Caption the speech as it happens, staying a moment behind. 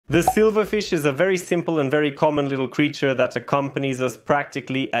The silverfish is a very simple and very common little creature that accompanies us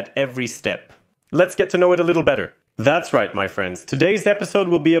practically at every step. Let's get to know it a little better. That's right, my friends. Today's episode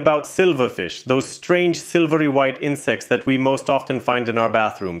will be about silverfish, those strange silvery white insects that we most often find in our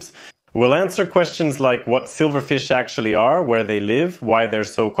bathrooms. We'll answer questions like what silverfish actually are, where they live, why they're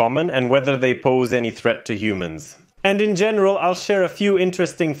so common, and whether they pose any threat to humans. And in general, I'll share a few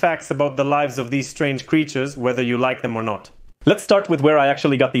interesting facts about the lives of these strange creatures, whether you like them or not. Let's start with where I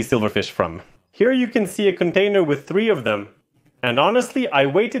actually got these silverfish from. Here you can see a container with 3 of them. And honestly, I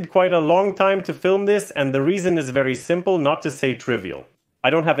waited quite a long time to film this, and the reason is very simple, not to say trivial.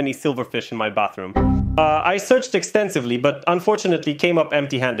 I don't have any silverfish in my bathroom. I searched extensively, but unfortunately came up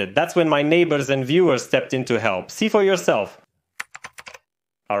empty-handed. That's when my neighbors and viewers stepped in to help. See for yourself.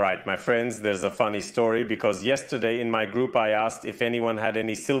 Alright, my friends, there's a funny story, because yesterday in my group I asked if anyone had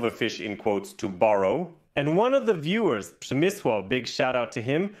any silverfish in quotes to borrow. And one of the viewers, Shemiswa, big shout out to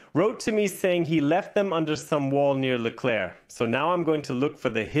him, wrote to me saying he left them under some wall near Leclerc. So now I'm going to look for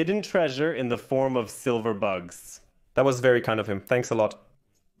the hidden treasure in the form of silver bugs. That was very kind of him. Thanks a lot.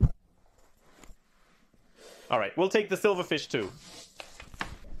 Alright, we'll take the silverfish too.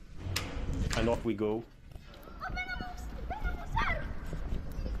 And off we go.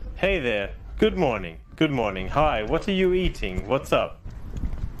 Hey there. Good morning. Good morning. Hi, what are you eating? What's up?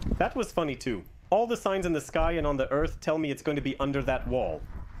 That was funny too. All the signs in the sky and on the earth tell me it's going to be under that wall.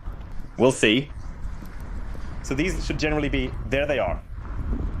 We'll see. So these should generally be... There they are.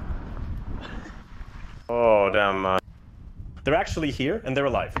 Oh, damn. They're actually here and they're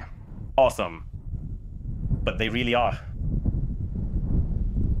alive. Awesome. But they really are.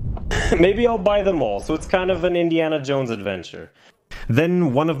 Maybe I'll buy them all, so it's kind of an Indiana Jones adventure.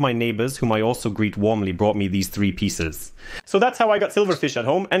 Then one of my neighbors, whom I also greet warmly, brought me these 3 pieces. So that's how I got silverfish at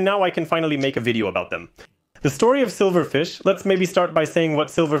home, and now I can finally make a video about them. The story of silverfish, let's maybe start by saying what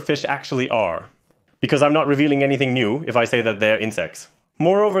silverfish actually are. Because I'm not revealing anything new if I say that they're insects.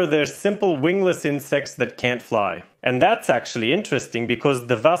 Moreover, they're simple wingless insects that can't fly. And that's actually interesting because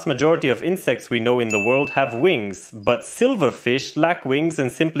the vast majority of insects we know in the world have wings, but silverfish lack wings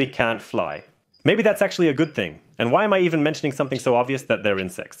and simply can't fly. Maybe that's actually a good thing. And why am I even mentioning something so obvious that they're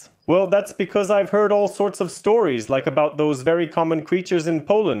insects? Well, that's because I've heard all sorts of stories, like about those very common creatures in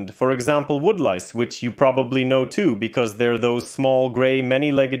Poland. For example, woodlice, which you probably know too, because they're those small, grey,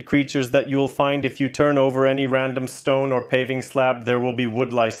 many-legged creatures that you'll find if you turn over any random stone or paving slab, there will be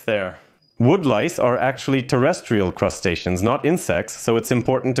woodlice there. Woodlice are actually terrestrial crustaceans, not insects, so it's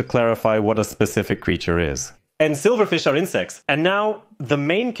important to clarify what a specific creature is. And silverfish are insects. And now, the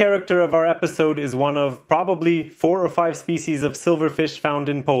main character of our episode is one of probably 4 or 5 species of silverfish found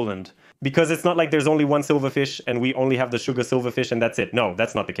in Poland. Because it's not like there's only one silverfish and we only have the sugar silverfish and that's it. No,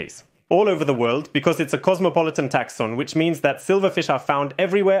 that's not the case. All over the world, because it's a cosmopolitan taxon, which means that silverfish are found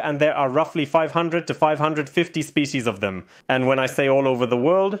everywhere and there are roughly 500 to 550 species of them. And when I say all over the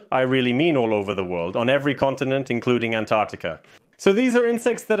world, I really mean all over the world, on every continent, including Antarctica. So these are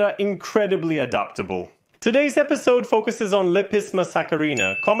insects that are incredibly adaptable. Today's episode focuses on Lepisma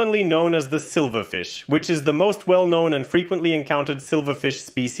saccharina, commonly known as the silverfish, which is the most well-known and frequently encountered silverfish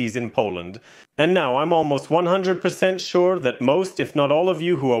species in Poland. And now I'm almost 100% sure that most, if not all of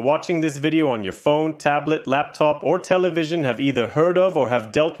you who are watching this video on your phone, tablet, laptop, or television have either heard of or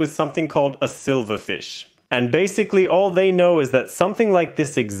have dealt with something called a silverfish. And basically all they know is that something like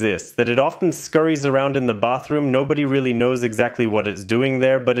this exists, that it often scurries around in the bathroom, nobody really knows exactly what it's doing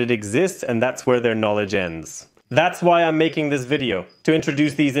there, but it exists and that's where their knowledge ends. That's why I'm making this video, to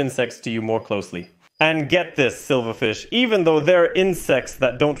introduce these insects to you more closely. And get this, silverfish, even though they're insects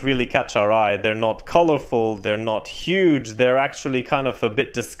that don't really catch our eye, they're not colorful, they're not huge, they're actually kind of a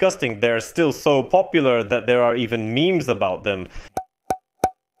bit disgusting, they're still so popular that there are even memes about them.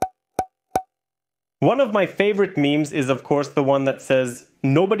 One of my favorite memes is, of course, the one that says,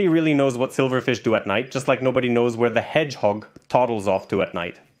 nobody really knows what silverfish do at night, just like nobody knows where the hedgehog toddles off to at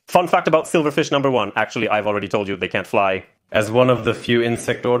night. Fun fact about silverfish number 1. Actually, I've already told you they can't fly. As one of the few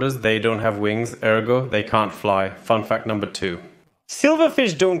insect orders, they don't have wings, ergo, they can't fly. Fun fact number 2.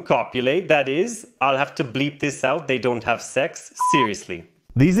 Silverfish don't copulate, that is, I'll have to bleep this out, they don't have sex. Seriously.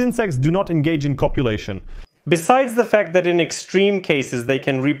 These insects do not engage in copulation. Besides the fact that in extreme cases they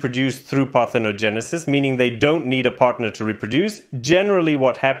can reproduce through parthenogenesis, meaning they don't need a partner to reproduce, generally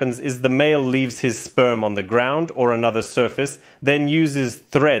what happens is the male leaves his sperm on the ground or another surface, then uses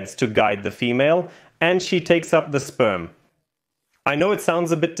threads to guide the female, and she takes up the sperm. I know it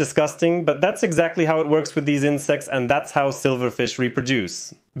sounds a bit disgusting, but that's exactly how it works with these insects, and that's how silverfish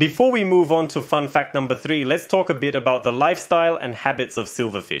reproduce. Before we move on to fun fact number 3, let's talk a bit about the lifestyle and habits of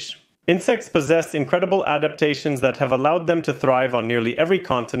silverfish. Insects possess incredible adaptations that have allowed them to thrive on nearly every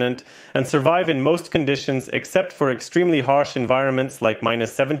continent and survive in most conditions except for extremely harsh environments like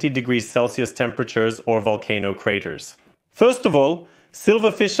 -70 degrees Celsius temperatures or volcano craters. First of all,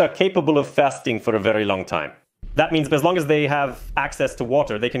 silverfish are capable of fasting for a very long time. That means as long as they have access to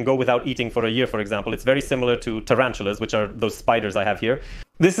water, they can go without eating for a year, for example. It's very similar to tarantulas, which are those spiders I have here.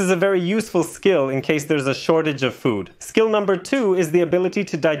 This is a very useful skill in case there's a shortage of food. Skill number 2 is the ability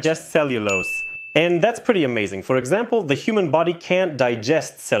to digest cellulose. And that's pretty amazing. For example, the human body can't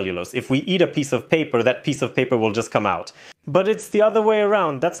digest cellulose. If we eat a piece of paper, that piece of paper will just come out. But it's the other way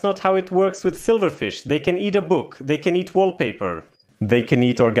around. That's not how it works with silverfish. They can eat a book. They can eat wallpaper. They can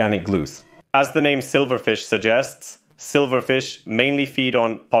eat organic glues. As the name silverfish suggests, silverfish mainly feed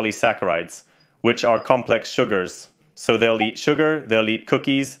on polysaccharides, which are complex sugars. So they'll eat sugar, they'll eat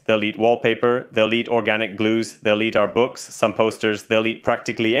cookies, they'll eat wallpaper, they'll eat organic glues, they'll eat our books, some posters, they'll eat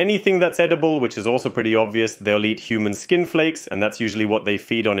practically anything that's edible, which is also pretty obvious. They'll eat human skin flakes, and that's usually what they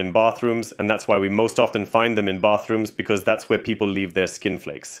feed on in bathrooms, and that's why we most often find them in bathrooms, because that's where people leave their skin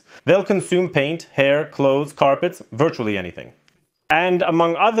flakes. They'll consume paint, hair, clothes, carpets, virtually anything. And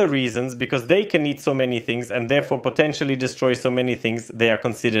among other reasons, because they can eat so many things and therefore potentially destroy so many things, they are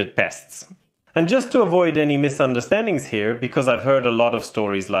considered pests. And just to avoid any misunderstandings here, because I've heard a lot of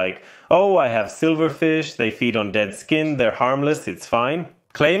stories like, oh, I have silverfish, they feed on dead skin, they're harmless, it's fine.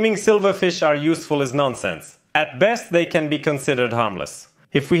 Claiming silverfish are useful is nonsense. At best, they can be considered harmless.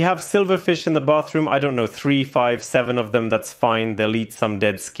 If we have silverfish in the bathroom, I don't know, 3, 5, 7 of them, that's fine. They'll eat some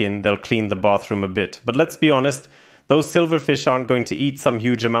dead skin, they'll clean the bathroom a bit. But let's be honest, those silverfish aren't going to eat some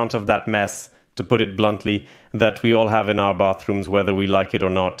huge amount of that mess, to put it bluntly, that we all have in our bathrooms, whether we like it or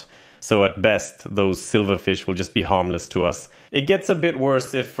not. So at best, those silverfish will just be harmless to us. It gets a bit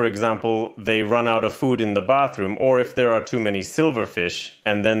worse if, for example, they run out of food in the bathroom, or if there are too many silverfish,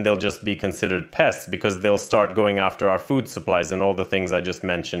 and then they'll just be considered pests because they'll start going after our food supplies and all the things I just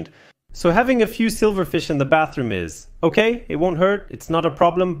mentioned. So having a few silverfish in the bathroom is okay, it won't hurt, it's not a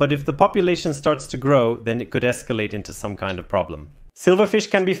problem, but if the population starts to grow, then it could escalate into some kind of problem.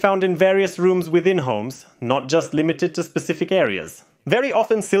 Silverfish can be found in various rooms within homes, not just limited to specific areas. Very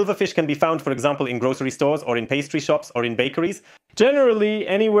often silverfish can be found, for example, in grocery stores or in pastry shops or in bakeries. Generally,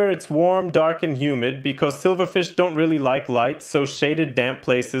 anywhere it's warm, dark and humid, because silverfish don't really like light, so shaded, damp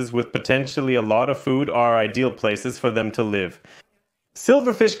places with potentially a lot of food are ideal places for them to live.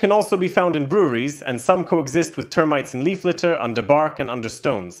 Silverfish can also be found in breweries, and some coexist with termites and leaf litter, under bark and under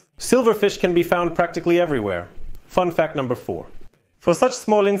stones. Silverfish can be found practically everywhere. Fun fact number 4. For such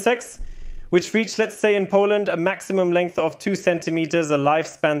small insects, which reach, let's say in Poland, a maximum length of 2 centimeters, a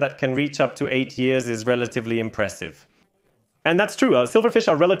lifespan that can reach up to 8 years is relatively impressive. And that's true. Silverfish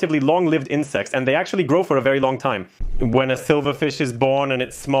are relatively long-lived insects, and they actually grow for a very long time. When a silverfish is born and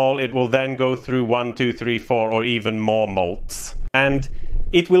it's small, it will then go through 1, 2, 3, 4, or even more molts. And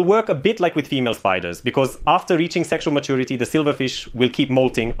it will work a bit like with female spiders, because after reaching sexual maturity, the silverfish will keep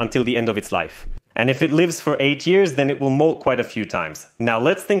molting until the end of its life. And if it lives for 8 years, then it will molt quite a few times. Now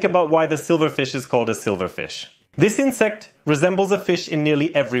let's think about why the silverfish is called a silverfish. This insect resembles a fish in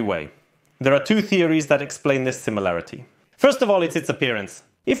nearly every way. There are 2 theories that explain this similarity. First of all, it's its appearance.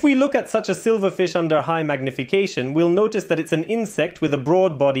 If we look at such a silverfish under high magnification, we'll notice that it's an insect with a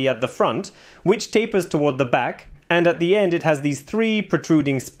broad body at the front, which tapers toward the back, and at the end it has these 3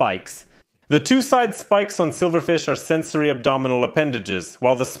 protruding spikes. The 2 side spikes on silverfish are sensory abdominal appendages,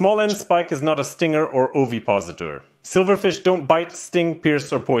 while the small end spike is not a stinger or ovipositor. Silverfish don't bite, sting,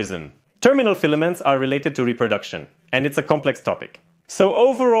 pierce, or poison. Terminal filaments are related to reproduction, and it's a complex topic. So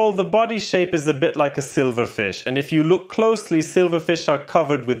overall, the body shape is a bit like a silverfish, and if you look closely, silverfish are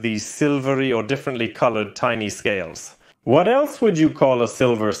covered with these silvery or differently colored tiny scales. What else would you call a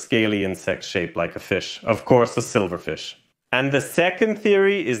silver scaly insect shaped like a fish? Of course, a silverfish. And the second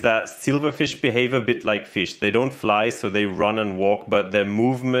theory is that silverfish behave a bit like fish. They don't fly, so they run and walk, but their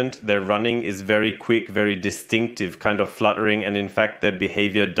movement, their running is very quick, very distinctive, kind of fluttering, and in fact their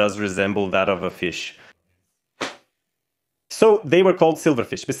behavior does resemble that of a fish. So they were called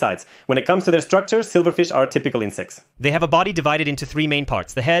silverfish. Besides, when it comes to their structure, silverfish are typical insects. They have a body divided into 3 main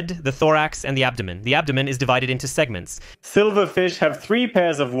parts: the head, the thorax, and the abdomen. The abdomen is divided into segments. Silverfish have 3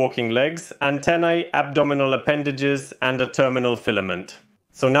 pairs of walking legs, antennae, abdominal appendages, and a terminal filament.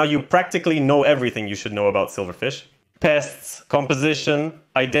 So now you practically know everything you should know about silverfish. Pests, composition,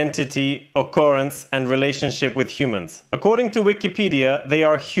 identity, occurrence, and relationship with humans. According to Wikipedia, they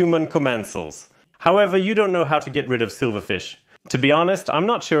are human commensals. However, you don't know how to get rid of silverfish. To be honest, I'm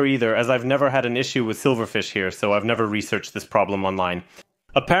not sure either, as I've never had an issue with silverfish here, so I've never researched this problem online.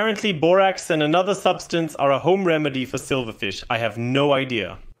 Apparently, borax and another substance are a home remedy for silverfish. I have no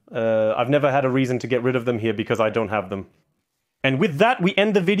idea. I've never had a reason to get rid of them here because I don't have them. And with that, we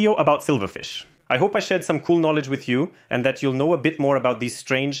end the video about silverfish. I hope I shared some cool knowledge with you, and that you'll know a bit more about these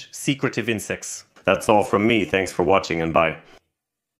strange, secretive insects. That's all from me. Thanks for watching, and bye.